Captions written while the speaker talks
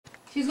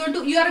She's going to.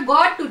 You are a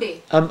god today.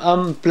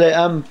 I'm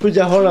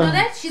Puja. Hold You on. know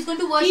that she's going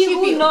to worship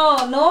you.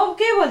 No,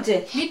 ¿qué bolche?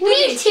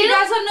 Literally, she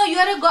doesn't know you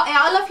are a god.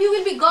 All of you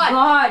will be god.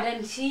 God,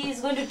 and she is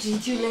going to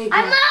treat you like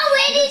I'm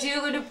already.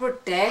 You're going to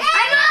protect.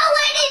 I'm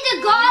already the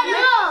god.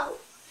 No.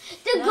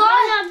 The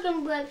god has been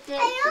protected.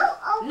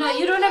 No,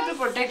 you don't have to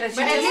protect her.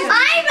 But at least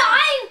I'm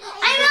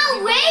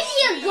already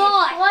a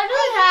god. Why do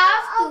I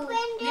have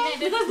to?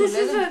 Because this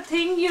is a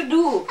thing you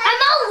do.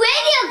 I'm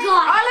already a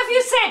god. All of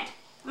you sit.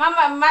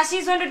 Mama,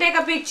 Mashi's going to take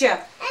a picture.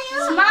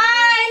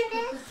 Smile.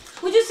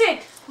 Would you sit?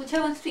 Puja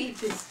wants to eat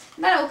this.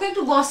 No, okay,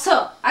 to boss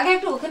her. Again,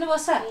 to okay,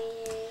 boss her.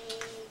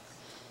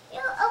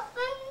 You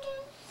opened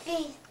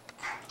it.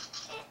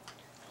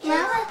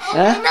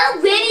 I'm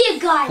already a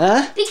god.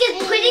 Huh?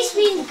 Because British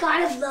means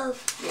god of love.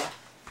 Yeah.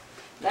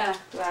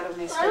 I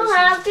don't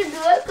have to do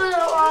it because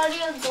I'm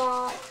already a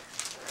god.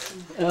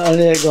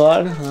 Only a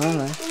God.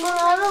 Alright. But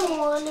I don't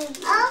want to.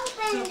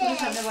 Open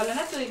this. Open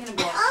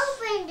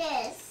Open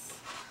this.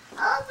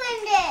 Open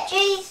this.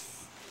 Cheese.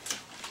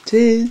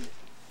 Cheese.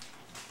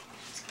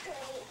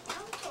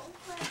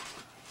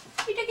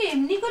 এটাকে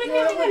এমনি করে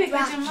কেমনে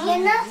রেখেছো মা?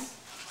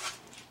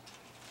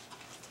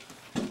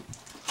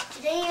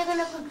 Today you're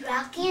gonna put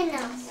Rakhi in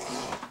now.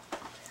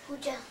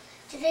 Pooja.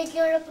 Today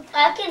you're gonna put.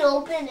 I can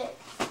open it.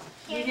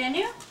 Can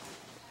you?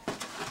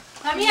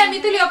 Mami,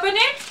 Amituli, open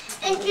it.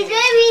 And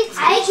today we.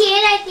 I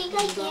think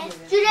I can.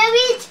 Today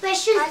we eat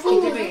special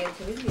food.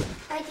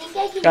 I think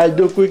I can. I'll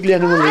do quickly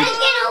and we'll I eat.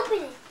 can open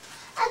it.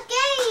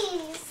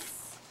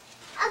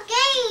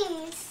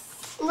 Again.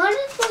 What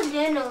is for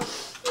dinner?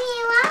 We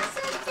want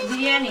something.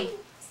 Biryani.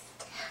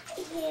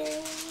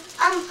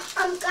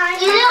 I'm kind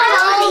of. Is it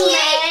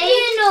homemade?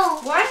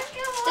 What?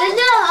 Is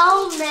it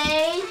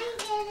homemade?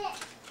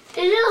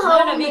 Is it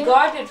homemade? No, we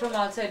got it from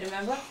outside,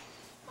 remember?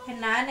 And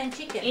naan and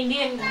chicken.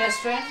 Indian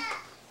restaurant.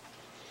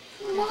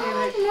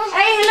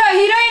 Hey, hello,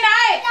 heroine,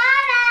 hi.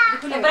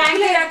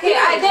 Frankly, Rakhi,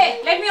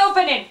 let me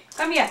open it.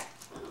 Come here.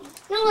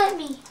 No, let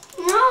me.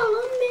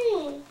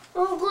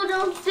 I'll go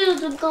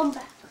downstairs and come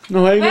back. No,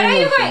 where Where are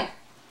you going?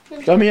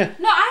 going? Come here.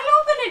 No, I'll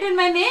open it in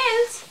my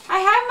nails. I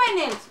have my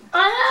nails.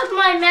 I have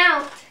my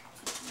mouth.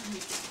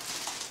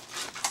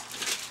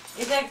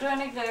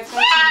 Electronic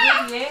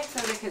ये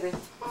सब लिखे दे.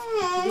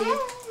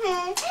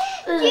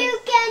 You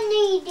can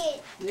eat it.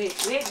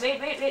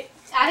 Wait.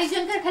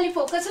 আরেকজনকার খালি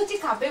focus হচ্ছে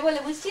খাবে বলে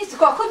বুঝছিস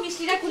কখন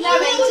মিষ্টিটা খুলে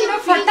হবে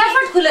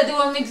ফটাফট খুলে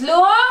দেবো মিজলো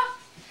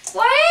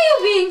Why are you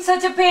being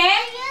such a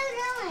pain?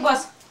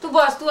 বস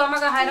তুই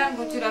আমাকে হয়রান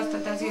করছিস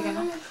রাস্তাতে আজকে কেন?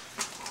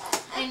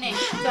 এই নে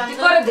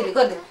করে দে.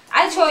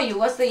 I'll show you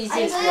what's the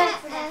easiest way.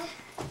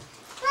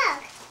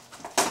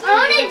 I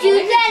want to do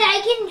that. I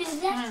can do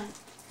that.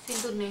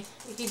 সিন্দুর নে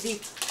কি দিই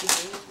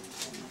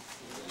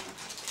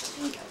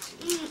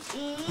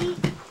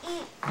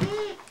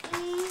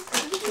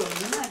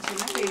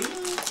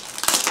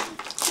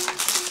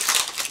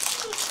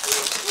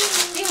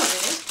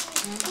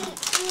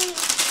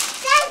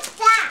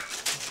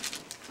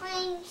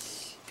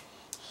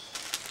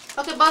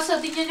Okay, basa,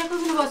 tingnan niya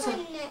kung basa.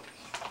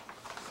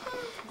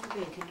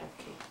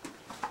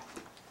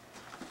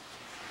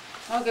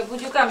 Okay,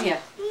 Puju, come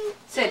here.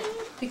 Sit.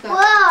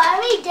 Wow, I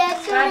mean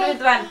that's Start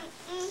with one.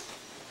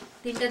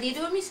 তিনটা দিয়ে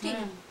দেবো মিষ্টি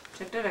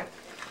Check it out.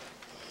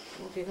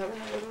 Okay, come on.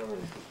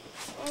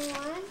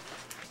 1,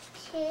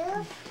 2,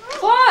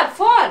 4.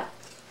 4.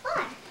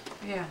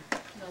 Yeah.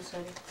 No,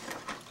 sorry.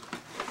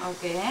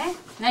 Okay.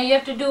 Now you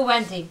have to do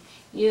one thing.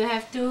 You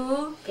have to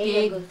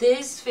take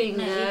this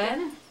finger.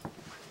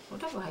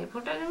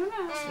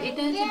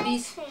 এটা হচ্ছে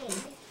বিষ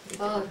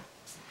Or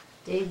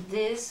take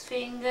this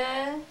finger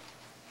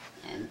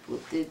and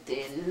put it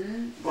in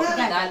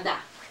Dada.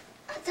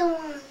 Other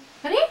one.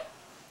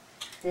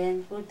 Then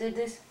put it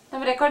this.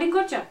 তুমি recording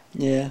করছো?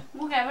 Yeah.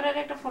 মু ক্যামেরার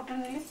একটা photo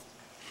নিলি।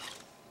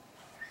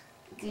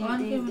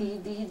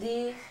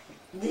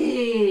 দি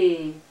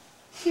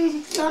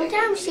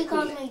Sometimes she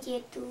calls me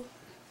Jetu.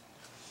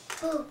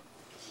 Oh,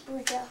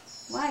 Pooja.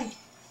 Why?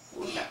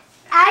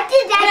 I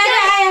did that.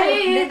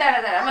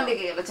 দাঁড়া আমার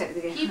দিকে গেল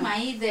চারিদিকে। কি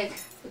মাই দেখ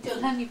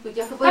চলহানি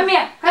পূজা Come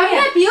here.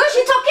 Piyush,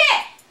 it's okay.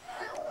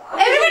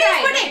 Everybody is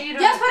putting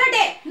just for a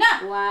day. No.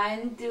 1,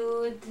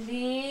 2,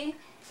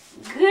 3.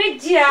 Good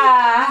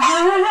job.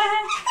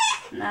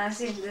 Now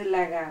sindur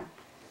laga.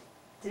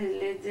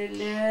 Dulu.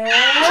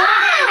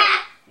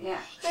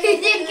 Yeah. She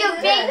took your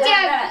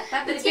picture.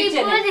 She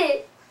put it.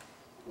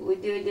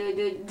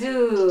 Do.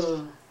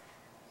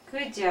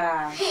 Good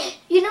job.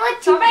 You know what?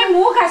 সবাই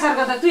মুখ আসার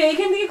কথা তুই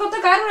এইখান থেকে কত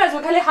কারণ আসবে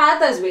খালি হাত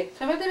আসবে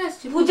সবাই তো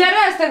আসছে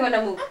পূজারও আসতে হবে না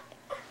মুখ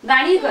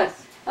দাঁড়িয়ে কর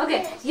ওকে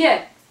here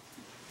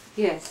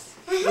yes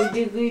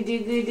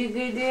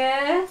good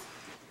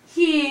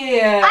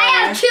here I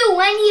have 2.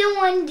 One here,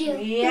 one there.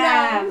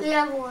 Yeah. No, we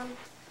have one.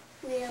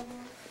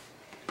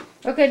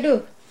 Okay, do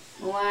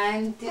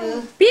 1,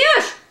 2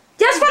 Piyush,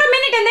 just for a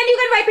minute and then you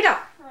can wipe it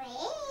off.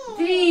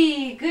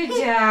 3 good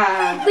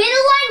job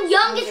Middle one,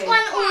 youngest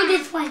one,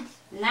 oldest one.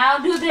 now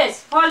do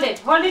this hold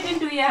it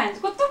into your hands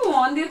কত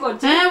মন দিয়ে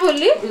করছিস হ্যাঁ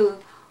বললি do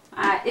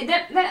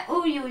that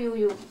oh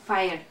you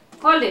fired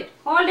Hold it.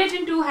 Hold it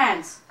in 2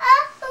 hands.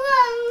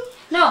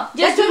 No,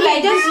 just do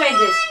like this.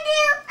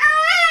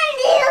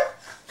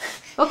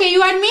 Okay, you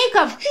want me?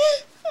 Come.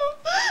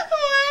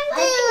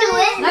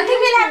 Nothing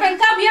will happen.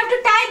 Come, you have to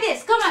tie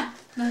this. Come on.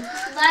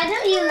 Why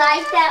don't you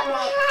like that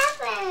one?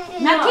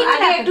 Nothing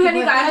will happen.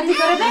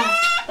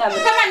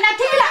 Come on,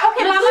 nothing will happen.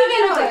 Okay, Mama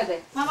will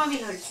hold. Mama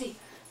will hold. See.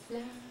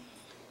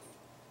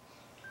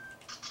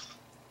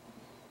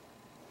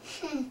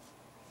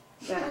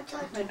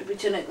 मैं तो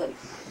पीछे नहीं करी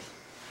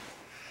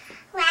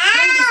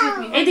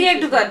এদিকে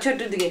একটু কর ছোট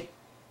দিকে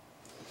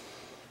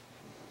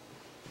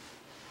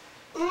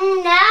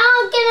Now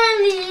can I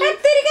leave?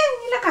 তেরিকে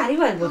ইলা কারি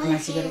বার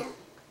বদমাশি করে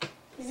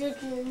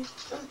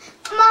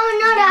Mom,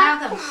 no that.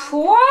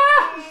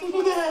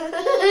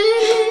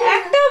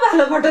 একটা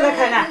ভালো ফটো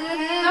দেখায় না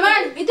Come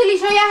on, Mituli,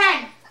 show your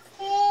hand.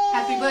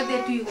 Happy birthday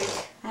to you guys.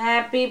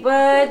 Happy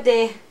birthday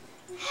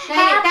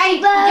Happy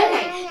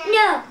birthday.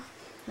 No,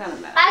 না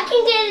না I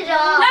can get it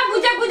off. না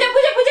পূজা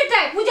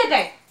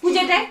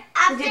টাই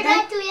After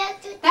that, we have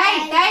to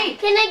Tight, tight.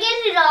 Can I get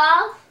it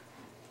off?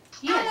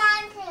 Yes.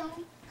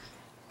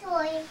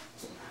 Toy.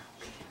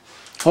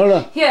 Hold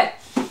on. here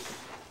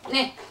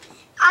নে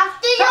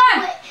After Come on.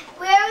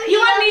 where you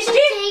want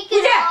misti take it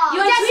pooja off. you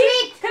want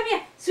sweet come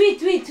here sweet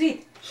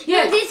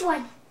here No, this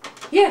one.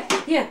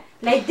 here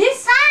like this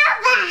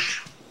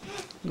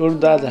Good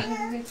dada.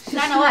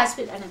 না না ও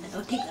আসবে না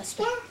ঠিক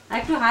আসবে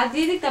একটু হাত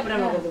দিয়ে দিক তারপরে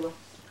আমাকে দেবো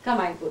come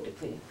I put it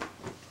for you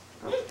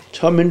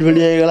 6 minute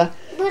video आएगा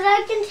But I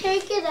can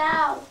take it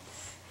out.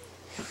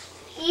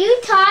 You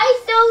tie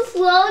so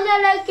slow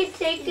that I can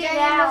take it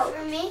out.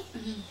 For me?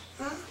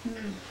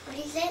 What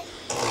is it?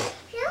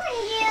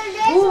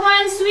 who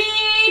wants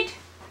sweet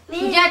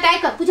Pooja, tie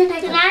kar. Pooja,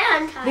 tie Can kar. I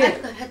untie here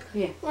it?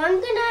 here I'm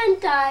gonna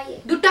untie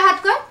it. Dutta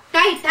hath kar.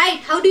 Tight.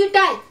 How do you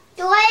tie?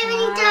 Do I have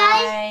any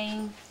ties?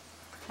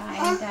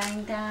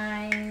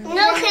 Tying.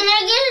 No, can I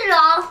get it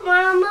off,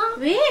 Mama?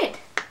 Wait.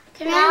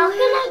 Can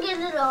I get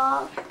it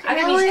off?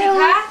 আগে মিষ্টি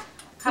খা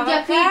Pooja, খাবার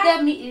feed খা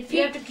the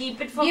you have to keep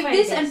it for Give 5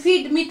 this days. and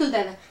feed Mitul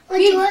dada. What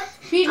Feed, do I-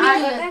 feed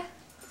Mitul dada.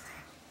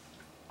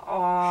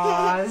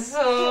 Oh,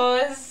 so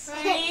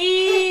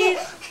sweet.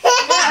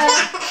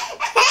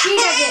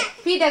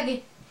 Feed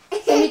again.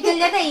 So Mitul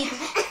dada eat.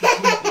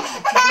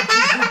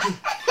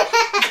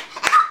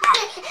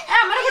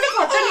 আমার একটা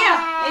photo নিও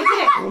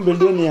এইখানে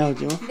video नहीं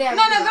आउची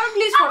না না তুমি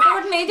please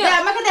ফটোফট নিয়ে দে যাও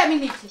আমাকে দে আমি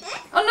নিচ্ছি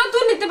অন্য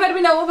তুই নিতে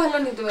পারবি না ও ভালো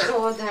নিতে পারবে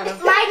ও ধারো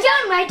My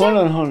turn, my turn.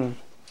 Hold on.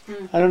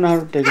 I don't know how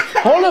to take it.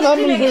 Hold on, I'm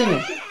doing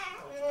it.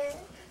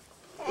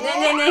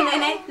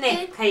 নে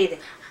খাইয়ে দে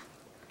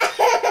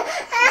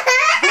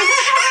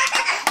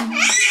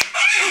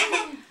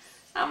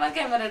আমার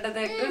ক্যামেরাটা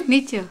একটু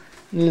নিচে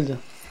ले दो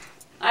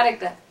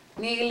আরেকটা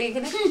নিয়ে গেলি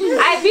এখানে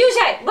আয় পিউষ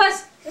আয় বস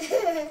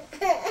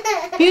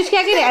পিউষ কে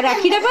আগে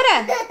রাখিটা পরা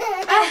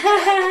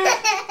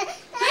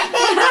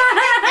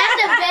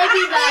That's a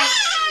baby bite.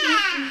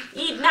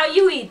 eat now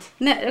you eat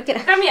না ওকে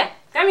come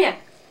here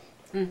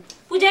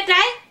Puja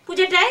tie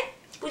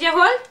Puja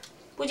hold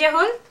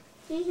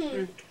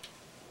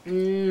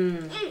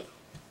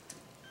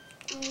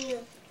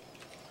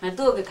হ্যাঁ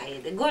তুই ওকে খাইয়ে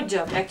দে good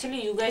job actually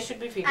you guys should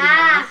be feeding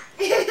Ah.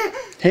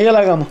 ठीक है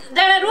लगा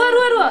দাঁড়া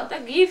রুয়া তা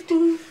গিফট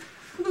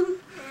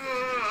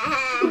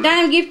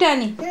দাঁড়া গিফট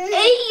আনি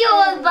Hey,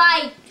 your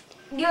bite.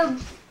 Your.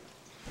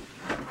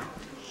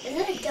 Is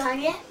it done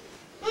yet?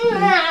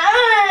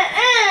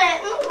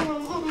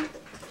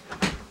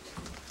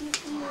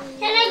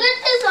 Can I get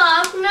this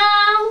off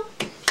now?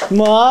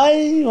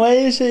 why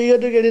you say you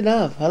got to get it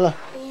off hello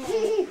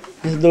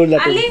इस दो लट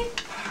আলি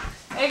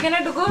এখানে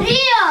ঢুকো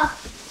Here.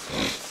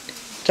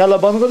 चलो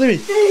बंद कर देबी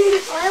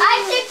I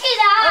took it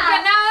off. Okay,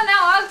 now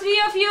all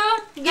 3 of you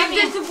give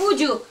this to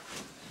Puju.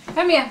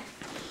 Come here.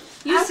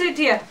 You sit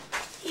here.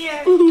 Here.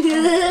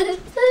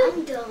 I'm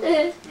done.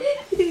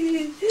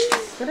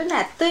 তোরা না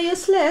এত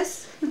ইউজলেস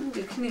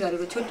এখানে গাড়ি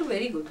ছোট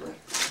very good boy.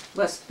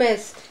 বস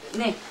বেস্ট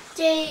নে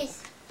Jeez.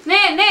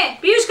 নে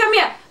Piyush come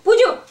here.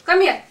 Puju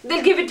come here.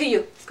 They'll give it to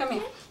you. Come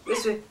here.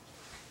 This way.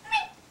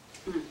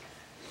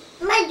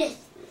 Like this.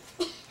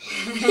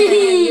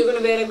 You're going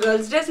to wear a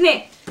girl's dress. Ne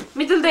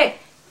Mitul de.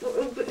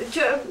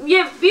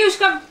 Yeah, Piyush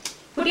come.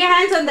 Put your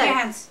hands on Put your that.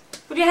 hands.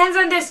 Put your hands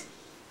on this.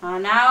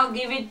 Now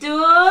give it to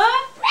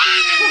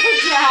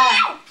Puja.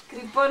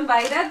 Kripon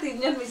বাইরা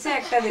তিনজন মিশে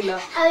একটা দিল।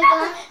 I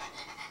got.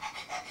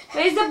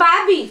 Where is the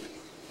Barbie?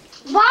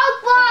 Bop,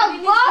 bop,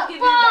 bop,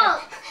 bop.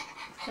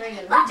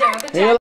 Good job. ठीक है